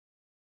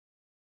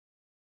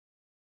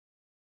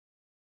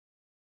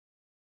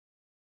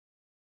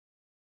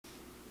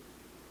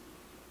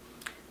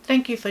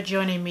Thank you for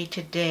joining me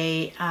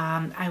today.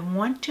 I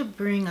want to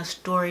bring a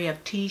story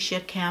of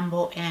Tisha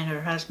Campbell and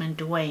her husband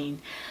Duane.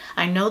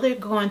 I know they're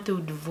going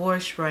through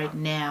divorce right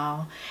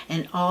now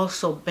and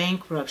also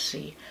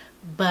bankruptcy,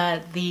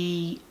 but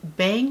the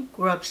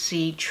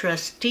bankruptcy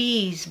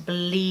trustees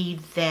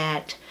believe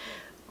that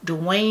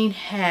Duane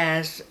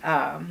has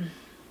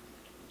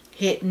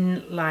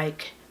hidden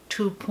like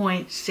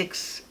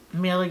 $2.6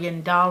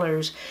 million.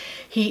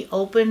 He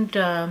opened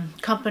a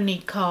company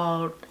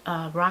called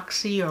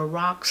Roxy or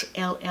Rox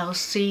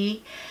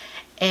LLC,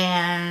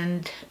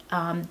 and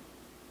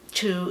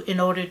in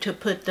order to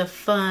put the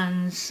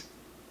funds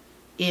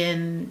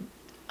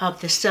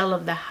of the sale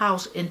of the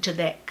house into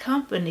that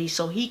company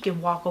so he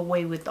can walk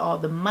away with all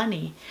the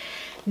money.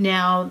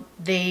 Now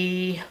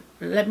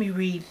let me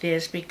read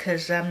this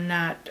because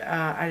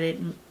I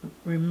didn't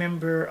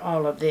remember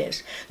all of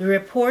this. The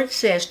report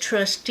says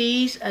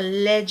trustees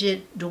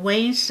alleged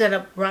Duane set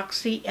up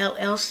Roxy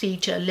LLC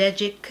to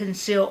allegedly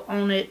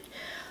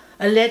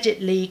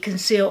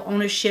conceal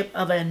ownership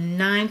of a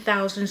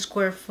 9,000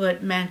 square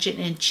foot mansion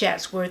in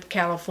Chatsworth,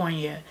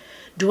 California.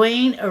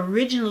 Duane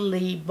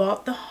originally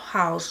bought the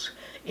house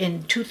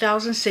in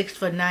 2006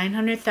 for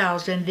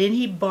 $900,000. Then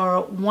he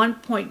borrowed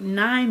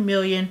 $1.9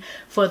 million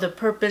for the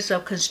purpose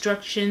of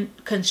constructing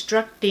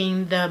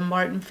the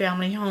Martin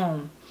family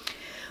home.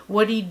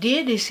 What he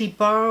did is he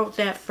borrowed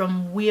that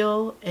from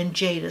Will and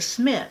Jada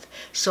Smith,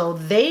 so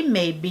they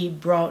may be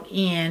brought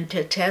in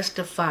to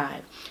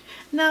testify.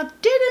 Now,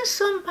 didn't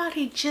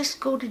somebody just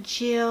go to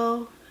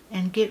jail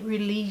and get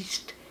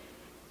released?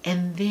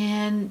 And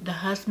then the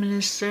husband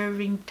is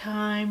serving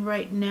time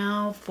right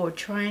now for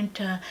trying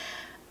to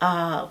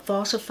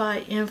falsify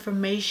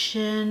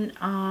information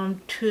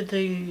to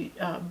the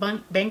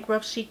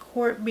bankruptcy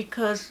court,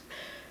 because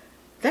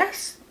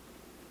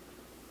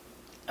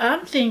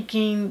I'm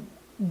thinking,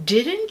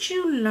 didn't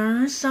you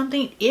learn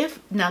something?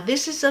 Now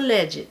this is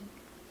alleged,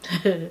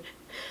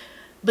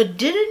 but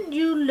didn't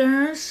you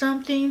learn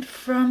something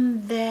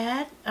from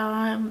that?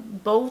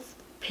 Both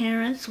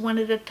parents, one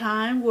at a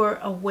time, were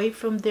away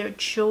from their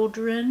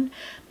children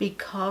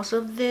because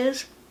of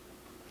this.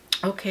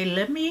 Okay,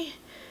 let me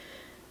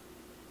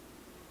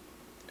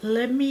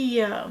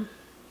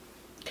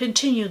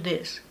continue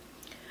this.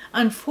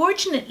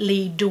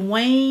 Unfortunately,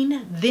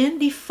 Duane then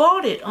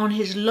defaulted on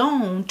his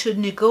loan to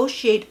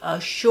negotiate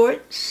a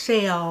short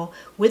sale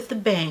with the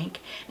bank,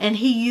 and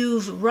he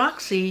used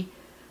Roxy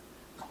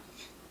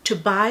to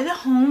buy the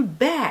home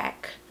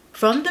back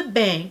from the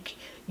bank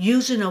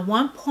using a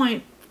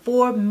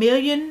 $1.4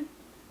 million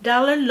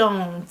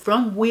loan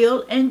from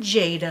Will and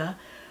Jada.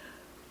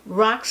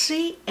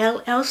 Roxy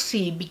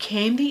LLC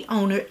became the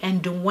owner,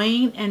 and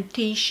Duane and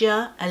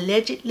Tisha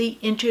allegedly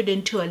entered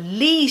into a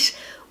lease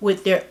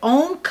with their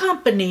own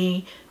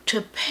company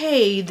to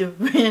pay the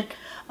rent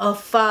of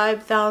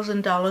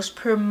 $5,000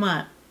 per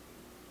month.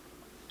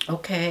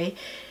 Okay,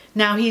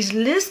 now he's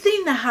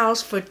listing the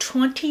house for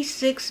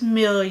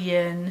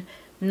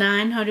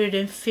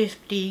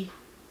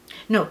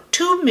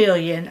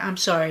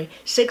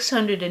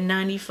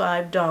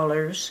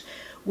 $695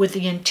 with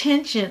the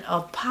intention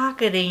of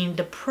pocketing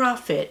the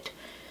profit.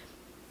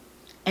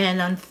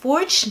 And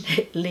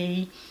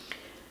unfortunately,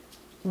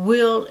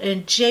 Will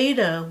and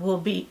Jada will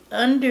be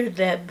under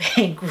that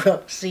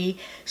bankruptcy,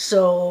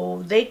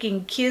 so they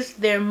can kiss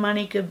their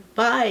money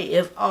goodbye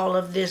if all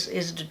of this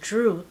is the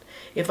truth,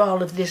 if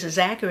all of this is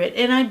accurate.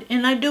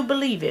 And I do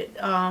believe it.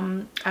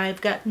 I've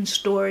gotten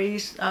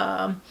stories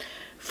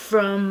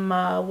from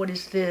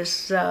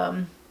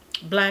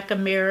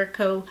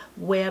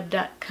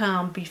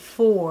blackamericaweb.com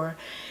before,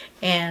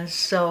 and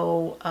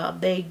so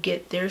they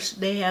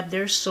have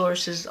their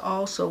sources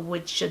also,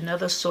 which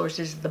another source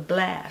is the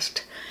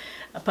Blast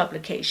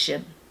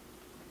publication.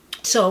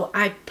 So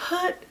I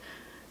put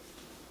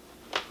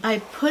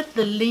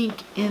the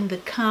link in the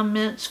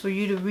comments for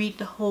you to read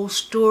the whole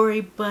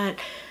story, but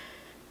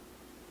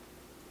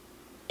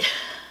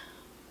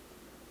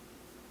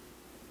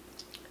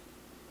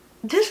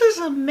this is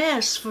a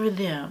mess for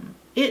them.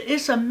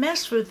 It's a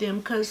mess for them,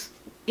 because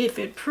if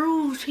it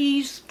proves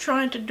he's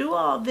trying to do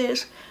all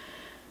this,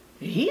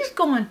 he's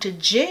going to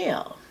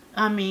jail.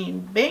 I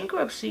mean,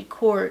 bankruptcy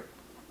court,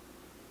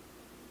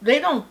 they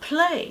don't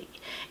play.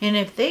 And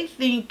if they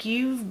think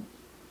you've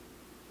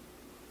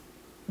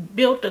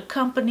built a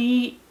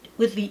company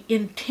with the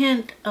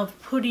intent of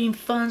putting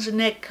funds in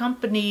that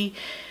company,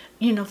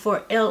 for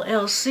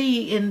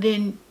LLC, and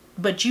then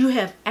but you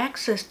have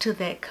access to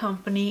that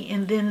company,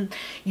 and then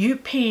you're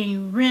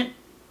paying rent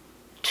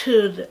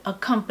to a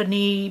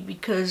company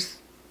because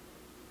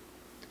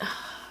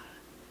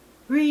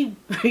read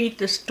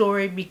the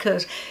story,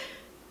 because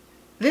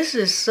this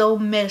is so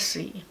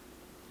messy.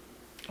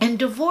 And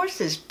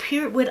divorces,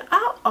 period,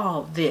 without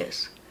all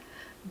this,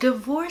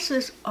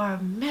 divorces are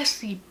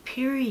messy,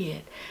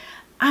 period.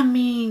 I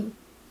mean,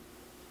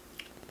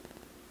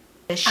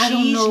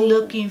 she's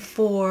looking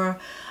for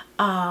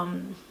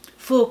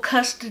full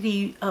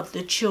custody of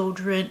the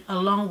children,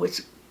 along with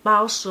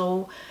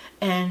spousal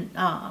and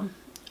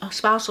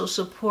spousal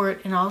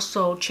support and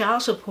also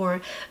child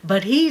support,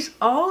 but he's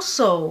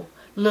also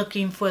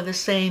looking for the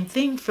same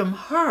thing from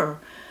her.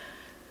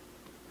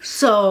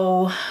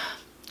 So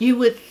you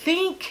would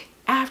think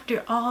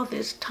after all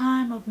this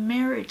time of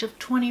marriage of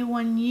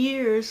 21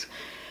 years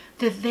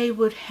that they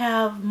would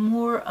have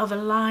more of a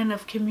line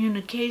of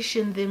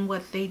communication than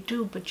what they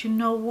do. But you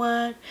know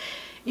what?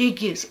 It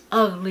gets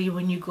ugly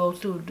when you go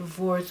through a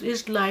divorce.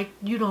 It's like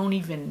you don't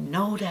even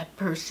know that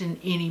person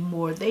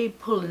anymore. They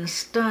pulling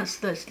stunts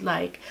that's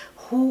like,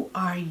 who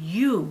are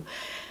you?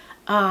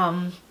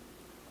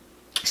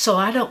 So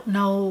I don't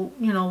know,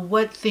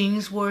 what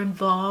things were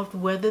involved,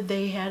 whether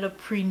they had a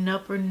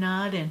prenup or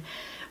not, and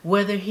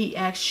whether he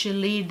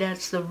actually,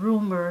 that's the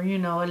rumor,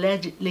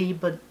 allegedly,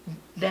 but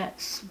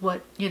that's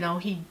what,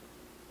 he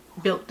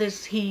built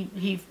this,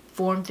 he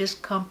formed this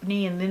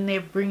company, and then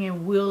they're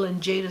bringing Will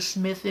and Jada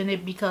Smith in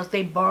it because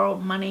they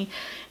borrowed money,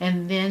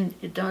 and then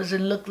it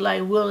doesn't look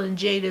like Will and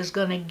Jada is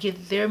going to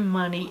get their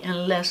money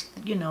unless,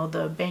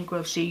 the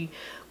bankruptcy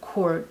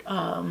court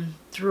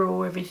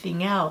throw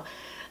everything out.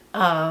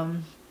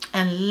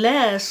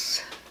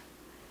 Unless,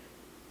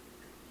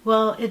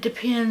 well, it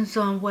depends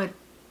on what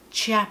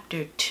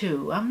chapter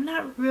 2. I'm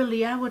not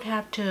really, I would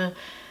have to,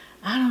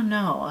 I don't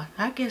know.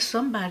 I guess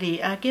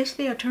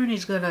the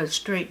attorney's going to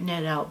straighten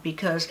that out,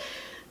 because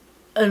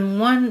in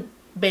one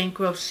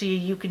bankruptcy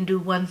you can do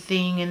one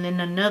thing, and then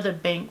another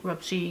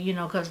bankruptcy,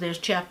 because there's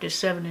chapter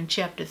 7 and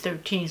chapter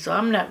 13. So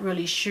I'm not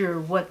really sure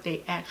what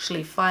they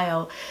actually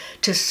file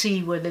to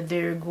see whether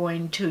they're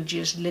going to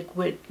just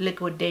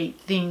liquidate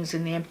things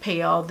and then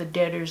pay all the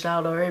debtors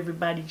out, or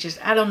everybody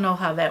just, I don't know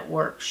how that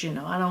works.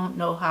 I don't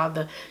know how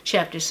the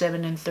chapter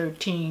 7 and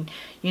 13,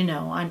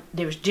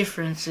 there's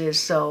differences,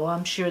 so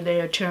I'm sure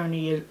their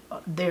attorney is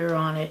there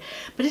on it.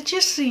 But it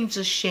just seems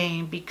a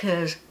shame,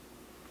 because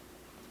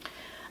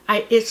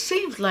it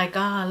seems like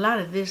a lot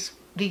of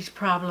these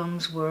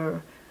problems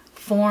were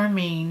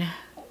forming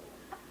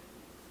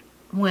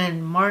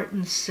when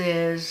Martin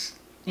says,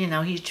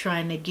 he's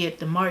trying to get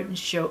the Martin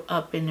show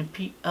up and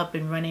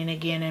running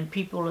again, and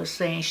people are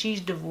saying she's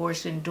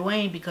divorcing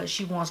Duane because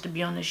she wants to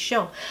be on the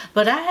show.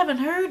 But I haven't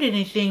heard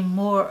anything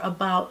more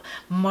about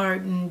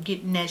Martin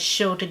getting that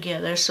show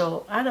together,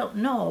 so I don't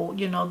know.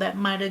 That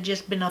might have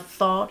just been a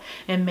thought,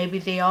 and maybe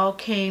they all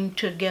came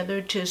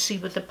together to see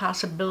what the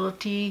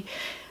possibility.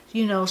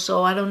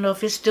 So I don't know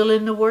if it's still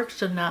in the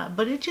works or not,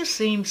 but it just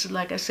seems,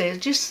 like I said,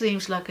 it just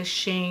seems like a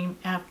shame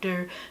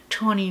after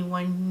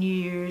 21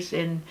 years,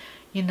 and,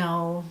 you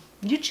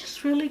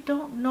just really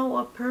don't know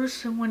a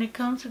person. When it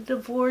comes to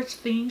divorce,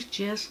 things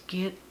just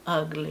get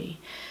ugly.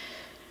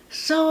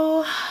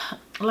 So,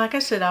 like I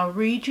said, I'll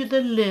read you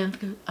the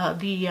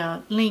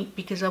link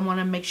because I want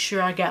to make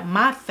sure I got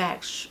my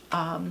facts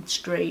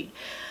straight.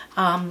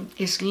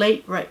 It's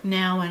late right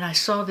now, and I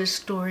saw this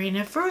story, and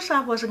at first I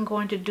wasn't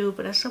going to do it,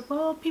 but I said,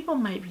 well, people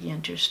might be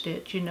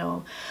interested.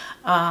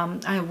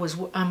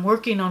 I'm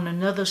working on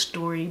another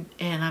story,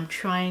 and I'm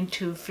trying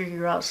to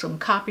figure out some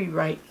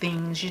copyright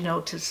things,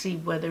 to see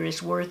whether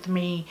it's worth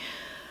me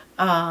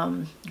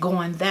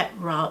going that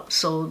route.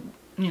 So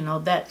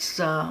that's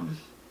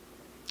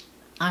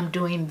I'm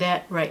doing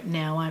that right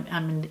now.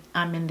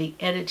 I'm in the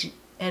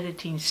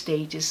editing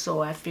stages,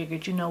 so I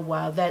figured,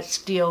 while that's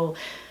still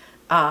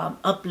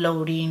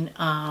uploading,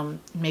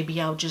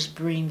 maybe I'll just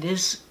bring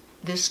this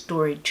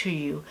story to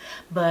you.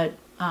 But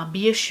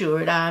be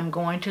assured, I'm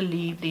going to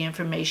leave the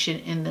information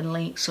in the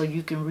link so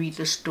you can read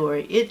the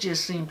story. It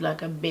just seems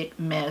like a big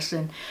mess,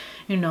 and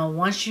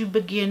once you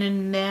begin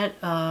in that,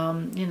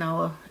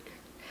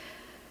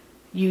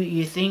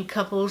 you think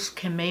couples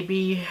can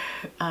maybe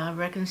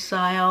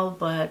reconcile,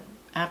 but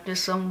after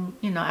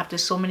after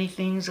so many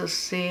things are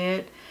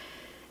said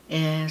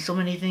and so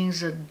many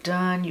things are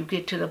done, you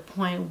get to the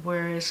point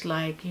where it's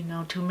like,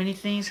 too many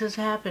things has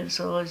happened,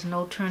 so there's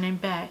no turning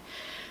back.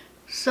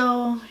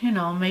 So,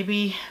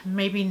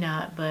 maybe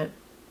not, but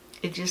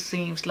it just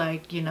seems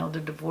like,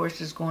 the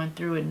divorce is going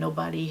through and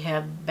nobody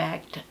have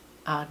backed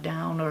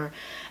down or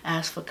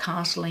asked for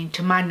counseling,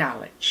 to my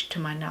knowledge.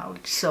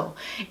 So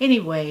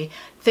anyway,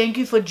 thank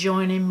you for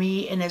joining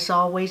me, and as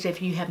always,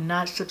 if you have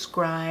not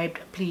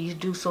subscribed, please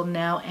do so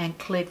now and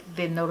click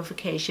the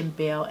notification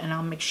bell, and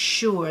I'll make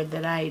sure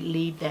that I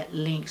leave that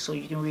link so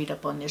you can read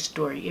up on this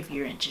story if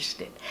you're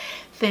interested.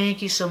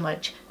 Thank you so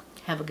much.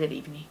 Have a good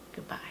evening.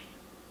 Goodbye.